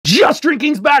Just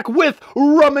Drinking's back with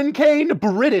Rum and Cane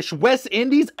British West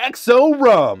Indies XO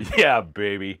Rum. Yeah,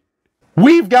 baby.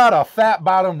 We've got a fat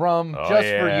bottom rum for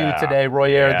you today,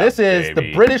 Royer. Yeah, this is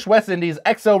the British West Indies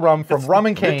XO Rum from Rum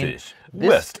and Cane. British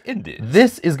West Indies.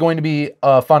 This is going to be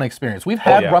a fun experience. We've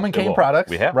had Rum and Cane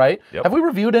products, right? Yep. Have we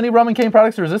reviewed any Rum and Cane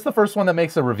products, or is this the first one that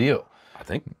makes a review? I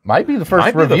think might be the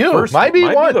first review. Might be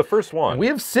the first one. We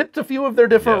have sipped a few of their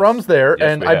different rums there,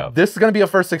 and this is going to be a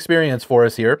first experience for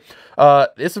us here.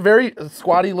 It's a very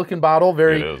squatty looking bottle,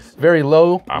 very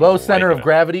low center of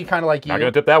gravity, kind of like you. I'm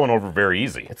gonna tip that one over very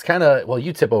easy. It's kind of, well,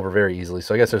 you tip over very easily,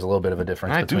 so I guess there's a little bit of a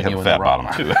difference between you and the rum.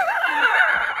 I do have a fat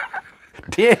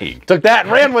bottom too. Dang. Took that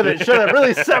and ran with it. Should have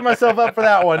really set myself up for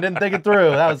that one. Didn't think it through.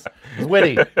 That was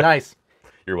witty. Nice.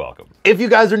 You're welcome. If you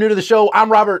guys are new to the show,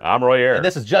 I'm Robert. I'm Royer. And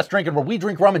this is Just Drinking, where we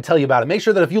drink rum and tell you about it. Make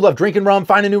sure that if you love drinking rum,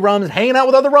 finding new rums, hanging out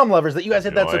with other rum lovers, that you guys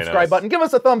hit that subscribe button. Give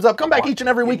us a thumbs up. Come back each and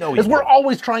every week, as we're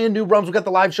always trying new rums. We got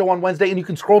the live show on Wednesday, and you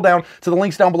can scroll down to the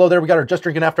links down below there. We got our Just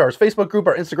Drinking After Hours Facebook group,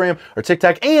 our Instagram, our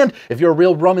TikTok, and if you're a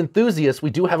real rum enthusiast, we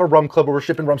do have a rum club where we're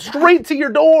shipping rum straight to your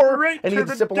door, and you get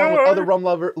to sip along with other rum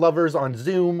lovers on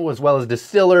Zoom, as well as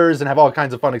distillers, and have all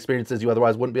kinds of fun experiences you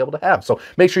otherwise wouldn't be able to have. So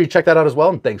make sure you check that out as well,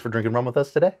 and thanks for drinking rum with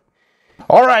us today.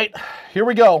 All right, here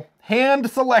we go. Hand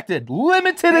selected,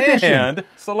 limited edition. Hand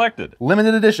selected.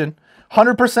 Limited edition,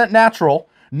 100% natural,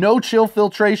 no chill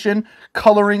filtration,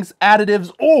 colorings,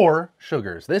 additives, or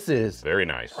sugars. This is very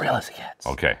nice. Real as it gets.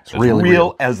 Okay, it's really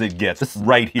real as it gets. This is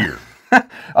right here.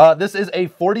 This is a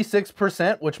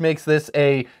 46%, which makes this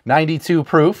a 92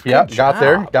 proof. Yeah, got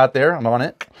there. I'm on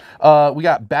it. We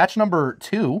got batch number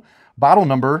 2. Bottle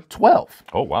number 12.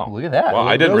 Oh, wow. Look at that. Well,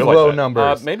 I didn't realize low that.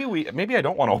 Numbers. Maybe I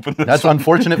don't want to open this. That's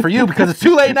unfortunate for you, because it's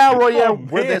too late now, Roy. Oh,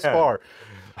 we're this far.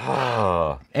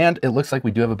 And it looks like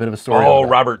we do have a bit of a story. Oh,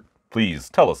 Robert, please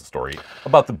tell us a story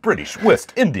about the British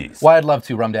West Indies. Well, I'd love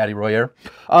to, Rum Daddy Royer.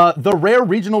 The rare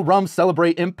regional rums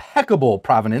celebrate impeccable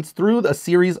provenance through a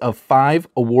series of 5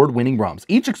 award-winning rums.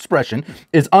 Each expression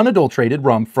is unadulterated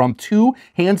rum from 2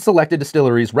 hand-selected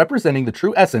distilleries representing the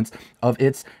true essence of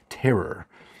its terroir.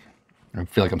 I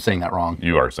feel like I'm saying that wrong.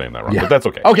 You are saying that wrong, but that's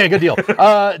okay. Okay, good deal.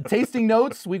 Tasting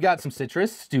notes, we've got some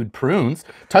citrus, stewed prunes,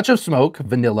 touch of smoke,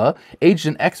 vanilla, aged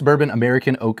in ex-bourbon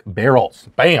American oak barrels.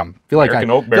 Bam! Feel like I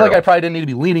probably didn't need to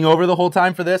be leaning over the whole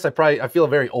time for this. I feel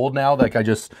very old now, like I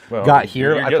just got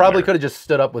here. I probably could have just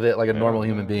stood up with it like a normal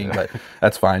human being, but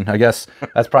that's fine. I guess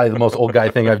that's probably the most old guy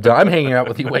thing I've done. I'm hanging out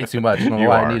with you way too much. I don't know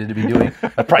why I needed to be doing.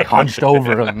 I probably hunched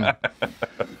over.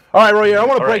 All right, Roy, I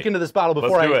want to break into this bottle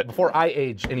before I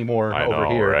age anymore over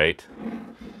here. Right?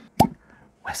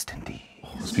 West Indies. Oh,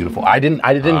 it's beautiful. I didn't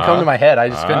come to my head. I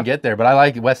just couldn't get there, but I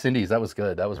like West Indies. That was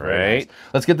good. That was very nice.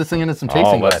 Let's get this thing into some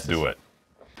tasting glasses. Let's do it.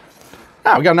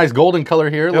 Ah, we got a nice golden color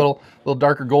here. A little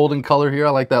darker golden color here. I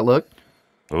like that look.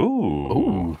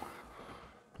 Ooh.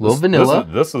 A little vanilla.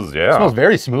 This is It smells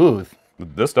very smooth.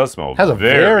 This does smell has a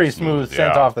very smooth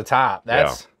scent off the top.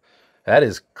 That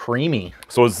is creamy.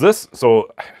 So is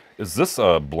this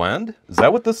a blend? Is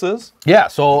that what this is? Yeah,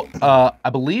 so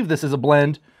I believe this is a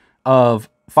blend of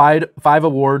 5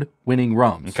 award-winning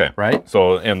rums. Okay. Right?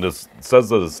 So, and this says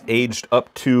that it's aged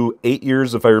up to 8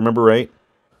 years, if I remember right.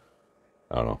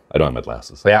 I don't know. I don't have my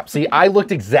glasses. Yeah, see, I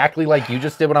looked exactly like you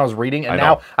just did when I was reading, and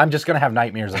now I'm just going to have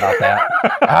nightmares about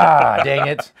that. Dang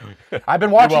it. I've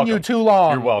been watching you too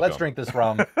long. You're welcome. Let's drink this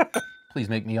rum. Please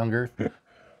make me younger. To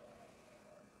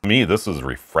me, this is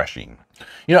refreshing.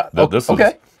 You know, this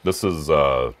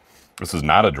is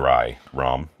not a dry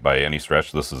rum by any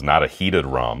stretch. This is not a heated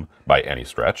rum by any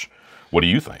stretch. What do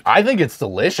you think? I think it's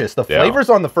delicious. The flavors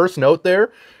on the first note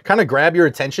there kind of grab your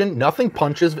attention. Nothing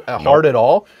punches hard at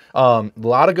all. A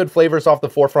lot of good flavors off the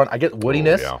forefront. I get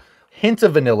woodiness, hint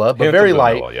of vanilla, but very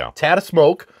light. Tad of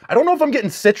smoke. I don't know if I'm getting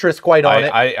citrus quite on it.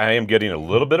 I am getting a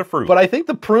little bit of fruit. But I think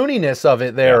the pruniness of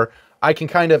it there, I can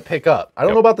kind of pick up. I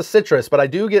don't know about the citrus, but I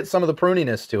do get some of the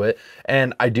pruniness to it.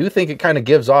 And I do think it kind of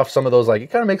gives off some of those, like,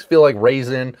 it kind of makes it feel like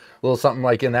raisin, a little something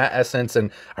like in that essence. And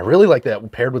I really like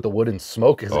that paired with the wood and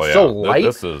smoke because it's so light.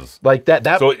 This is like that.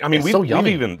 So, I mean, so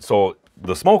yummy. So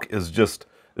the smoke is just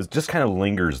kind of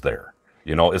lingers there.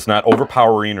 You know, it's not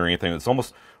overpowering or anything. It's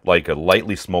almost like a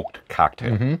lightly smoked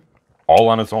cocktail. All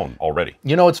on its own already.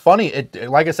 You know, it's funny.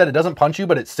 Like I said, it doesn't punch you,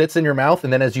 but it sits in your mouth,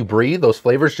 and then as you breathe, those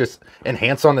flavors just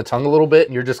enhance on the tongue a little bit,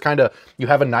 and you're just kind of, you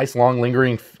have a nice, long,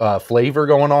 lingering flavor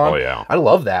going on. Oh, yeah. I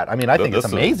love that. I mean, I think it's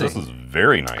amazing. This is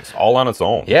very nice, all on its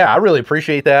own. Yeah, I really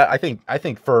appreciate that. I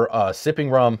think for sipping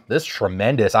rum, this is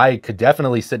tremendous. I could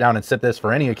definitely sit down and sip this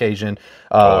for any occasion.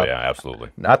 Oh, yeah,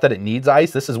 absolutely. Not that it needs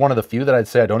ice. This is one of the few that I'd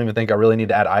say I don't even think I really need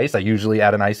to add ice. I usually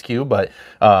add an ice cube, but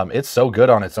it's so good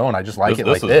on its own. I just like it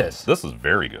like this. This is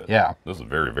very good. Yeah. This is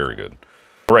very, very good.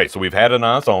 Right, so we've had it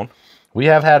on its own. We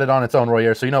have had it on its own,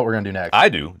 Royer, so you know what we're going to do next. I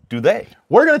do. Do they?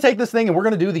 We're going to take this thing and we're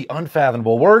going to do the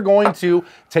unfathomable. We're going to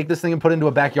take this thing and put it into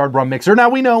a backyard rum mixer. Now,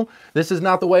 we know this is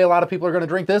not the way a lot of people are going to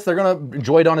drink this. They're going to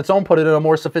enjoy it on its own, put it in a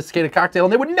more sophisticated cocktail,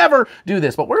 and they would never do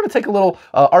this. But we're going to take a little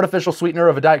artificial sweetener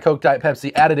of a Diet Coke, Diet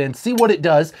Pepsi, add it in, see what it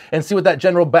does, and see what that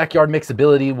general backyard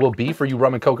mixability will be for you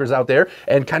rum and cokers out there,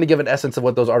 and kind of give an essence of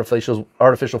what those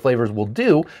artificial flavors will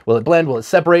do. Will it blend? Will it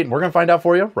separate? And we're going to find out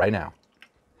for you right now.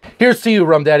 Here's to you,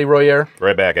 Rum Daddy Royer.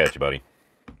 Right back at you, buddy.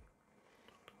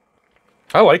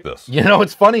 I like this. You know,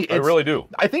 it's funny. I really do.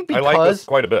 I think because I like this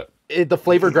quite a bit. The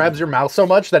flavor grabs your mouth so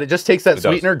much that it just takes that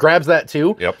sweetener, grabs that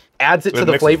too, adds it to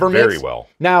the flavor mix. Very well.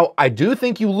 Now, I do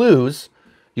think you lose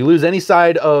any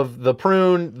side of the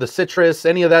prune, the citrus,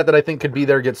 any of that I think could be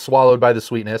there gets swallowed by the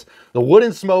sweetness. The wood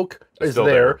and smoke is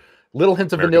there. Little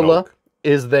hints of vanilla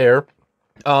is there.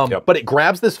 But it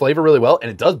grabs this flavor really well,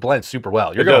 and it does blend super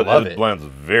well. You're gonna love it. It blends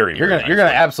very, You're gonna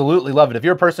absolutely love it. If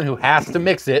you're a person who has to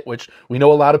mix it, which we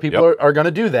know a lot of people are gonna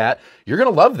do that, you're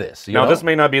gonna love this. Now, this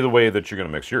may not be the way that you're gonna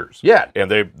mix yours. Yeah, and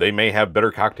they may have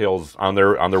better cocktails on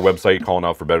their website calling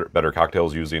out for better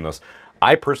cocktails using this.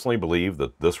 I personally believe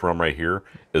that this rum right here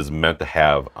is meant to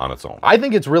have on its own. I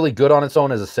think it's really good on its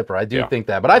own as a sipper. I do think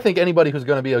that. But I think anybody who's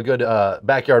going to be a good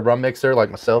backyard rum mixer,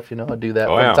 like myself, you know, I do that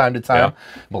from time to time.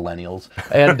 Millennials.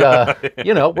 And,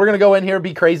 you know, we're going to go in here,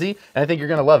 be crazy, and I think you're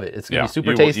going to love it. It's going to be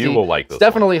super tasty. You will like this. It's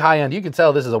definitely high-end. You can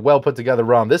tell this is a well-put-together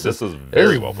rum. This is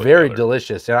very well put very together.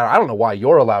 Delicious. And I don't know why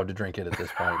you're allowed to drink it at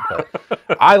this point,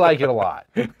 but I like it a lot.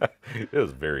 It is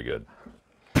very good.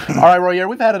 All right, Royer,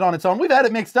 we've had it on its own. We've had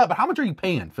it mixed up, but how much are you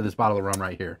paying for this bottle of rum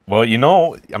right here? Well, you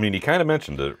know, I mean, you kind of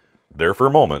mentioned it there for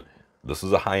a moment. This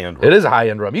is a high-end rum. It is a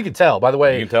high-end rum. You can tell, by the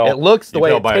way, it looks, the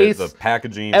way it tastes, the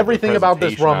packaging, everything about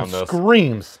this rum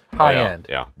screams high-end.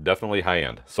 Yeah, definitely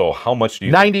high-end. So how much do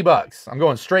you $90. I'm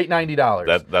going straight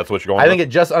 $90. That's what you're going I think it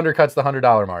just undercuts the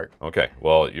 $100 mark. Okay,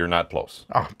 well, you're not close.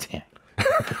 Oh, damn.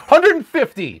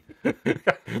 $150.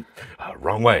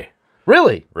 Wrong way.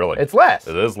 Really? Really. It's less.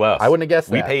 It is less. I wouldn't have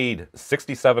guessed that. We paid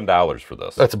 $67 for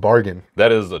this. That's a bargain.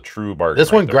 That is a true bargain.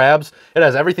 This one grabs. It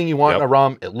has everything you want in a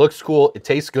rum. It looks cool. It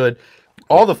tastes good.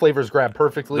 All the flavors grab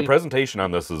perfectly. The presentation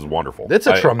on this is wonderful. It's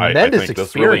a tremendous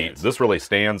experience. This really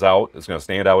stands out. It's going to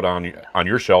stand out on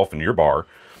your shelf in your bar.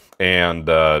 And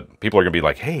people are going to be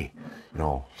like, hey, you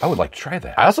know, I would like to try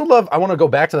that. I also I want to go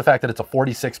back to the fact that it's a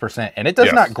 46%, and it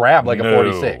does not grab like a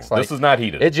 46. Like, this is not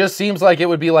heated. It just seems like it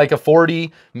would be like a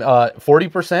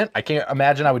 40%. I can't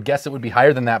imagine. I would guess it would be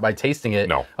higher than that by tasting it.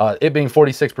 No. It being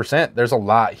 46%, there's a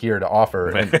lot here to offer,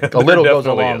 and a little goes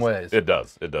a long ways. It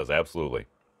does. It does, absolutely.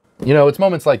 You know, it's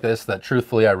moments like this that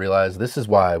truthfully I realize this is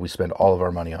why we spend all of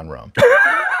our money on rum.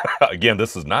 Again,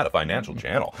 this is not a financial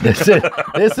channel. This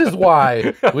is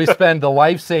why we spend the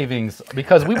life savings,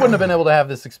 because we wouldn't have been able to have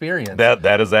this experience. That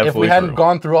is absolutely if we hadn't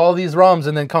gone through all these rums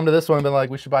and then come to this one and been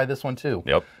like, we should buy this one too.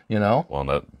 Yep. You know? Well,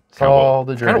 that's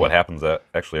kind of what happens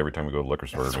actually every time we go to the liquor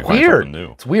store. It's we weird. Find something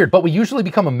new. It's weird, but we usually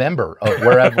become a member of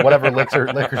whatever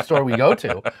liquor store we go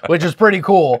to, which is pretty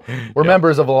cool. We're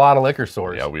members of a lot of liquor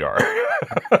stores. Yeah, we are.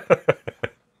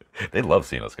 They love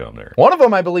seeing us come there. One of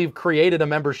them, I believe, created a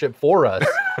membership for us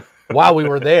while we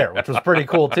were there, which was pretty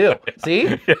cool too.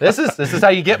 See, this is how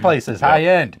you get places, high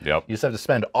end. Yep. You just have to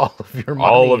spend all of your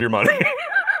money. All of your money.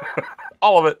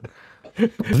 All of it.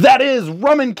 That is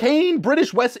Rum and Cane,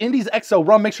 British West Indies XO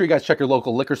rum. Make sure you guys check your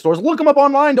local liquor stores. Look them up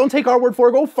online. Don't take our word for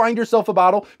it. Go find yourself a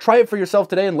bottle. Try it for yourself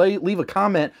today and leave a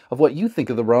comment of what you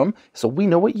think of the rum so we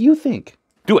know what you think.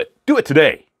 Do it. Do it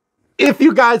today. If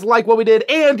you guys like what we did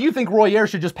and you think Royer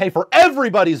should just pay for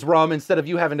everybody's rum instead of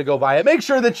you having to go buy it, make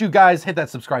sure that you guys hit that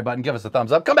subscribe button, give us a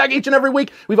thumbs up. Come back each and every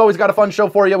week. We've always got a fun show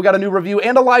for you. We got a new review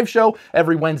and a live show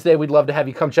every Wednesday. We'd love to have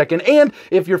you come check in. And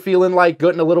if you're feeling like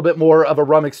getting a little bit more of a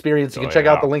rum experience, you can check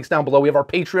out the links down below. We have our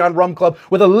Patreon Rum Club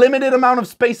with a limited amount of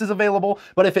spaces available.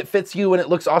 But if it fits you and it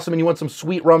looks awesome and you want some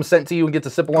sweet rum sent to you and get to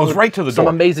sip along with right to the some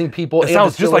door. amazing people. It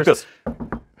sounds just like this.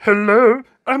 Hello,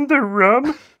 I'm the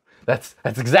rum. That's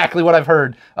exactly what I've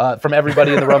heard from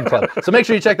everybody in the Rum Club. So make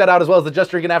sure you check that out, as well as the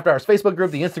Just Drinking After Hours Facebook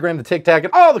group, the Instagram, the TikTok,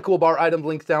 and all the cool bar items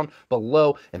links down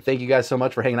below. And thank you guys so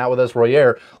much for hanging out with us,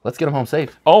 Royer. Let's get them home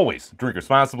safe. Always drink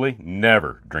responsibly,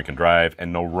 never drink and drive,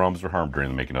 and no rums or harm during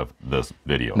the making of this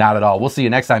video. Not at all. We'll see you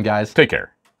next time, guys. Take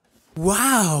care.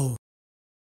 Wow.